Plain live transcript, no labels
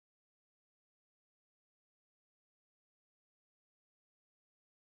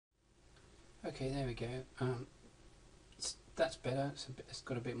Okay, there we go. That's better. It's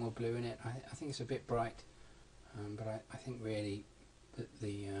got a bit more blue in it. I think it's a bit bright, but I think really that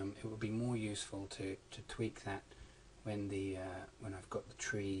it would be more useful to tweak that when I've got the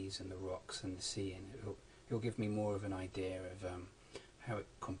trees and the rocks and the sea in. It'll give me more of an idea of how it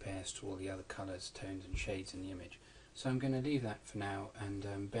compares to all the other colours, tones and shades in the image. So I'm going to leave that for now,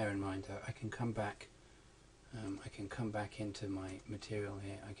 and bear in mind that I can come back into my material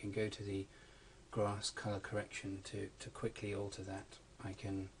here. I can go to the grass colour correction to quickly alter that. I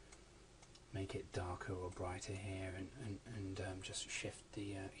can make it darker or brighter here, and just shift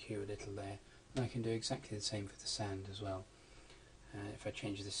the hue a little there. And I can do exactly the same for the sand as well. If I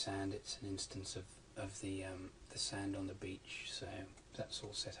change the sand, it's an instance of the sand on the beach, so that's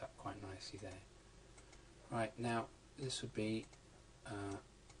all set up quite nicely there. Right, now this would be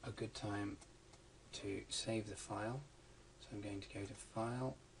a good time to save the file. So I'm going to go to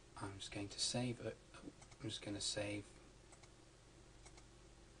File. I'm just going to save it. I'm just going to save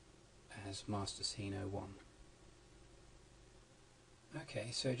as Master Scene 01. Okay,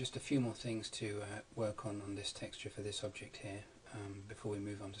 so just a few more things to work on this texture for this object here before we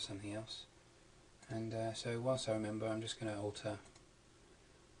move on to something else. And so whilst I remember, I'm just going to alter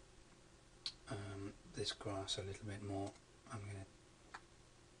this grass a little bit more. I'm going to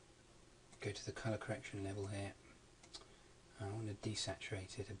go to the colour correction level here. I want to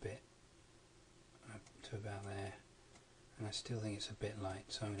desaturate it a bit up to about there, and I still think it's a bit light,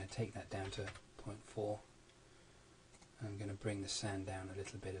 so I'm going to take that down to 0.4. I'm going to bring the sand down a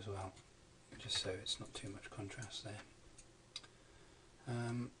little bit as well, just so it's not too much contrast there.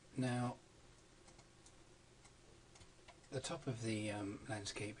 Now, the top of the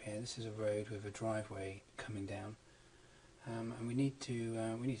landscape here, this is a road with a driveway coming down, and we need to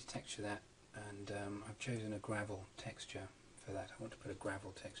texture that, and I've chosen a gravel texture for that. I want to put a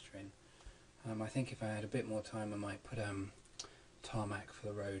gravel texture in. I think if I had a bit more time, I might put tarmac for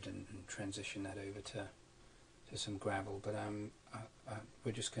the road and transition that over to some gravel, but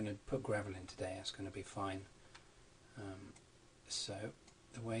we're just going to put gravel in today. That's going to be fine. So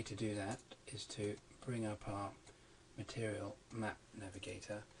the way to do that is to bring up our material map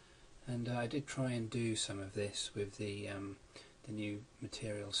navigator, and I did try and do some of this with the new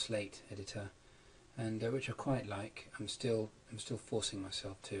material slate editor, and which I quite like. I'm still forcing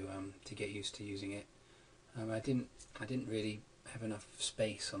myself to get used to using it. I didn't really have enough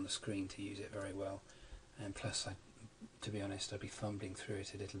space on the screen to use it very well, and plus, to be honest, I'd be fumbling through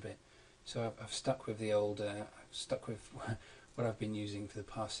it a little bit. So I've stuck with the old, I've stuck with what I've been using for the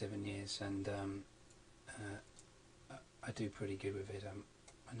past 7 years, and I do pretty good with it.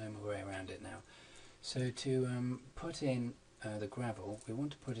 I know my way around it now. So to put in the gravel, we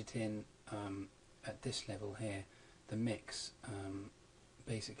want to put it in at this level here, the mix.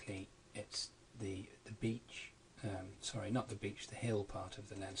 Basically, it's the beach. Sorry, not the beach, the hill part of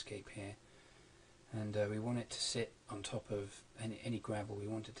the landscape here. And we want it to sit on top of any gravel. We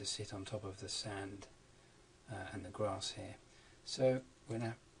want it to sit on top of the sand and the grass here. So we're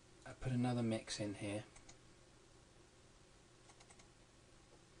going to put another mix in here.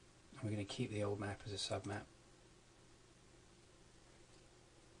 And we're going to keep the old map as a submap.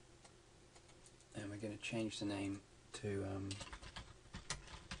 And we're going to change the name to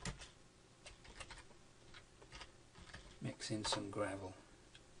mix in some gravel.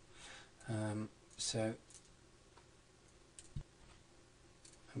 So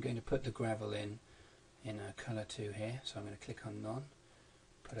I'm going to put the gravel in colour 2 here, so I'm going to click on None,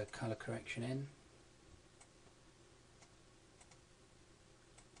 put a colour correction in,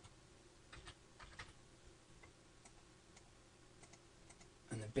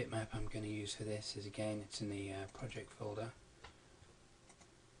 and the bitmap I'm going to use for this is, again, it's in the project folder,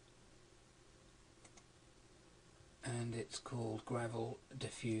 and it's called Gravel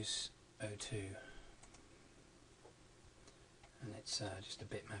Diffuse 02. And it's just a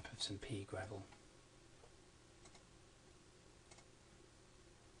bitmap of some pea gravel.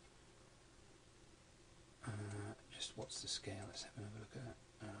 Just what's the scale? Let's have another look at that.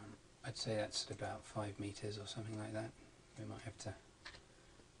 I'd say that's at about 5 meters or something like that. We might have to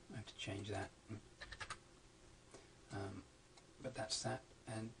change that. But that's that.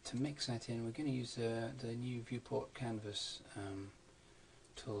 And to mix that in, we're going to use the new viewport canvas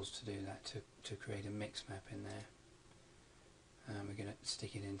tools to do that, to create a mix map in there. We're going to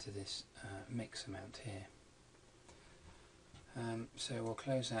stick it into this mix amount here. So we'll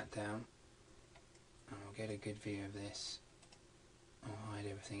close that down, and we'll get a good view of this. I'll hide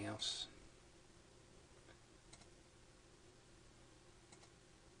everything else.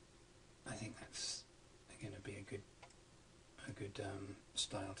 I think that's going to be a good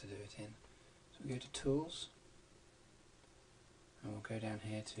style to do it in. we go to Tools, and we'll go down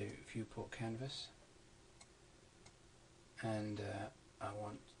here to Viewport Canvas, and I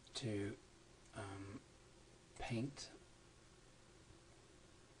want to paint,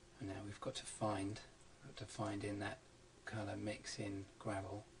 and now we've got to find in that colour mix in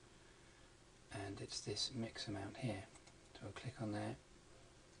gravel, and it's this mix amount here. So I'll click on there.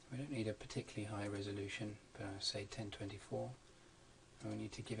 We don't need a particularly high resolution, but I'll say 1024, and we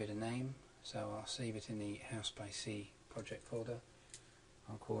need to give it a name, so I'll save it in the House by Sea project folder.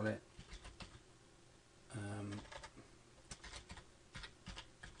 I'll call it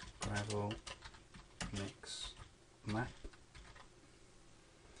gravel mix map.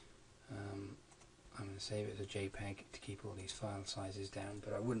 I'm going to save it as a JPEG to keep all these file sizes down,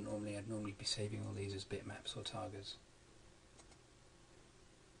 but I wouldn't normally. I'd normally be saving all these as bitmaps or targets,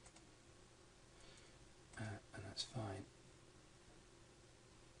 and that's fine.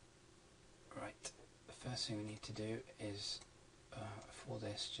 Right, the first thing we need to do is for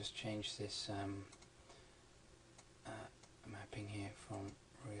this, just change this mapping here from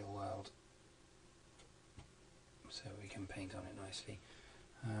real world so we can paint on it nicely.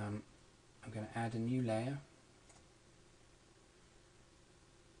 I'm going to add a new layer,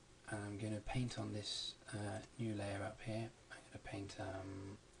 and I'm going to paint on this new layer up here. I'm going to paint,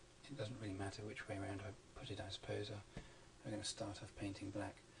 it doesn't really matter which way around I put it, I suppose. I'm going to start off painting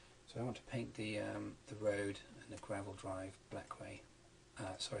black. So I want to paint the road and the gravel drive black.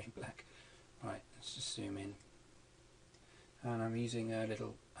 Right, let's just zoom in. And I'm using a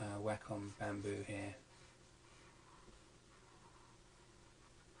little Wacom bamboo here.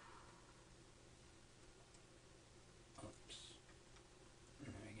 Oops.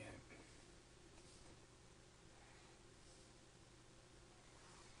 There we go.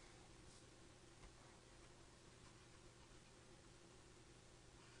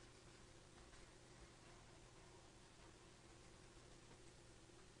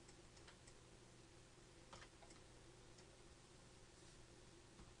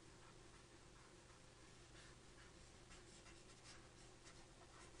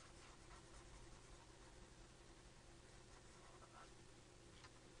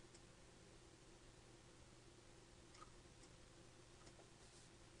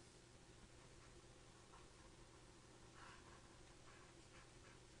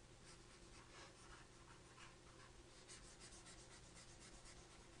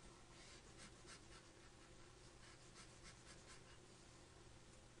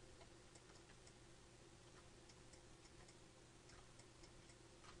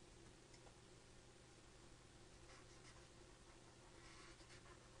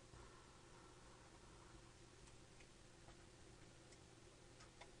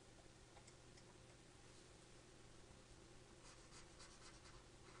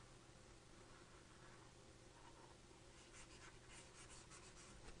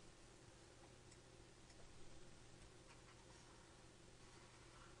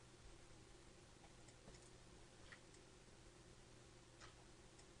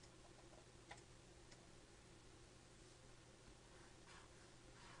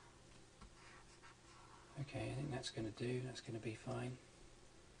 Okay, I think that's going to do. That's going to be fine.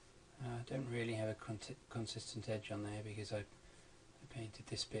 I don't really have a consistent edge on there because I painted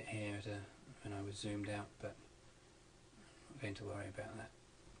this bit here when I was zoomed out, but I'm not going to worry about that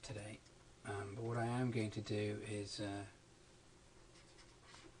today. But what I am going to do is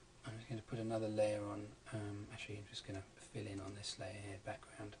I'm just going to put another layer on. Actually, I'm just going to fill in on this layer here,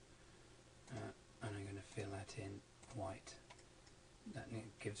 background, and I'm going to fill that in white. That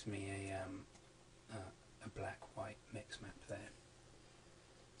gives me a black-white mix map there.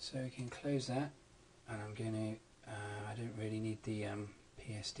 So we can close that, and I'm going to, I don't really need the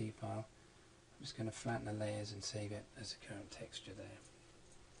PSD file. I'm just going to flatten the layers and save it as a current texture there.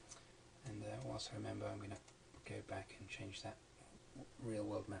 And whilst I remember, I'm going to go back and change that real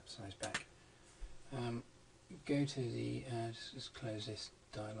world map size back. Go to the, just close this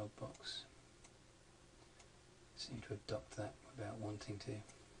dialog box. Seem to adopt that without wanting to.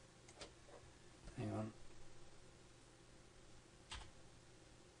 Hang on.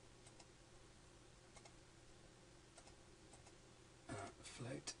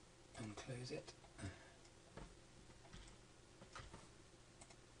 Float and close it.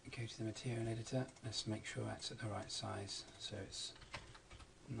 Go to the material editor. Let's make sure that's at the right size. So it's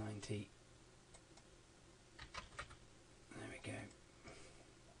 90. There we go.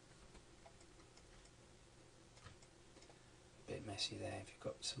 A bit messy there. If you've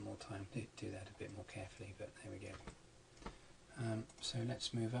got some more time, do that a bit more carefully. But there we go. So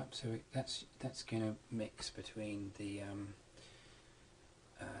let's move up. So that's going to mix between the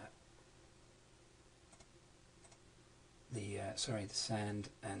the sand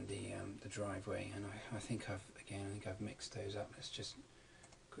and the driveway, and I think I've mixed those up. Let's just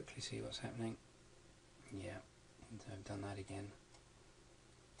quickly see what's happening. Yeah, I've done that again.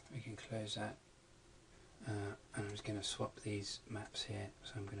 We can close that, and I'm just going to swap these maps here.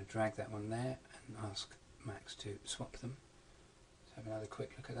 So I'm going to drag that one there and ask Max to swap them. Let's have another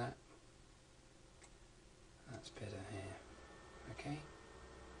quick look at that. That's better here. Okay.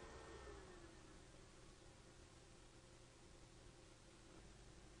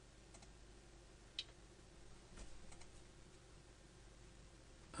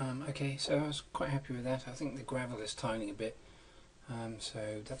 Okay, so I was quite happy with that. I think the gravel is tiling a bit,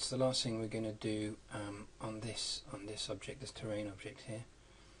 so that's the last thing we're going to do on this object, this terrain object here.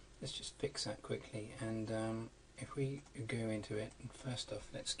 Let's just fix that quickly, and if we go into it, first off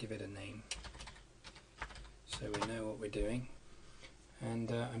let's give it a name so we know what we're doing, and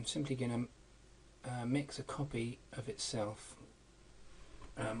I'm simply going to mix a copy of itself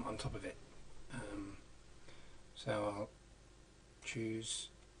on top of it. So I'll choose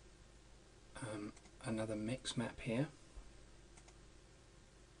another mix map here,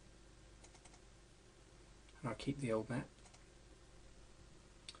 and I'll keep the old map.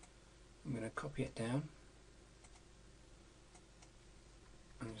 I'm going to copy it down.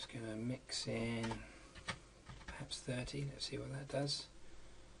 I'm just going to mix in perhaps 30, let's see what that does.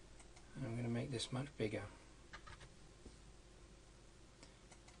 And I'm going to make this much bigger.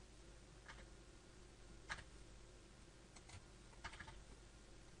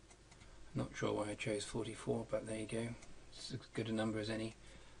 Not sure why I chose 44, but there you go. It's as good a number as any.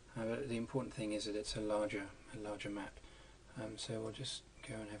 But the important thing is that it's a larger map. So we'll just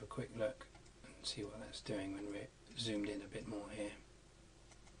go and have a quick look and see what that's doing when we're zoomed in a bit more here.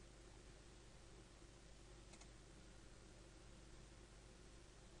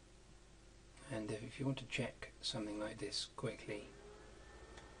 And if you want to check something like this quickly,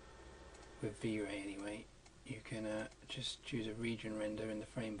 with V-Ray anyway, you can just choose a region render in the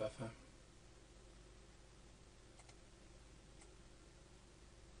frame buffer.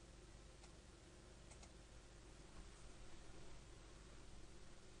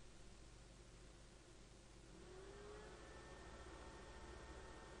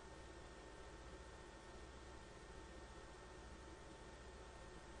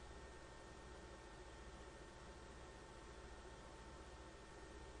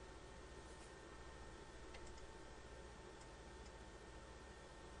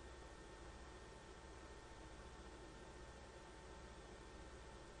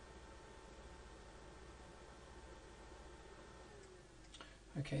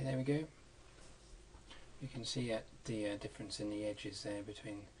 Okay, there we go. You can see the difference in the edges there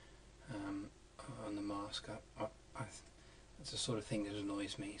between on the mask. That's the sort of thing that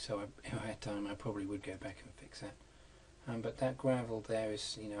annoys me. So if I had time, I probably would go back and fix that. But that gravel there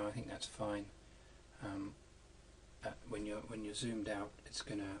is, I think that's fine. When you're zoomed out, it's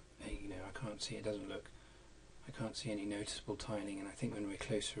gonna, I can't see. It doesn't look. I can't see any noticeable tiling, and I think when we're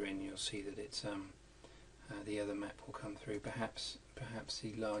closer in, you'll see that it's the other map will come through. Perhaps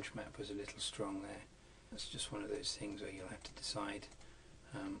the large map was a little strong there. That's just one of those things where you'll have to decide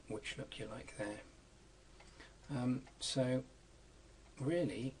which look you like there. So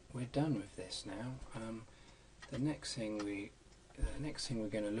really, we're done with this now. The next thing we're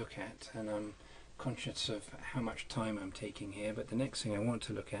going to look at, and I'm conscious of how much time I'm taking here, but the next thing I want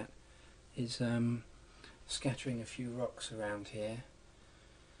to look at is scattering a few rocks around here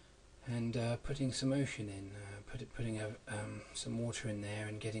and putting some ocean in, putting some water in there,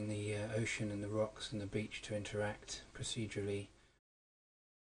 and getting the ocean and the rocks and the beach to interact procedurally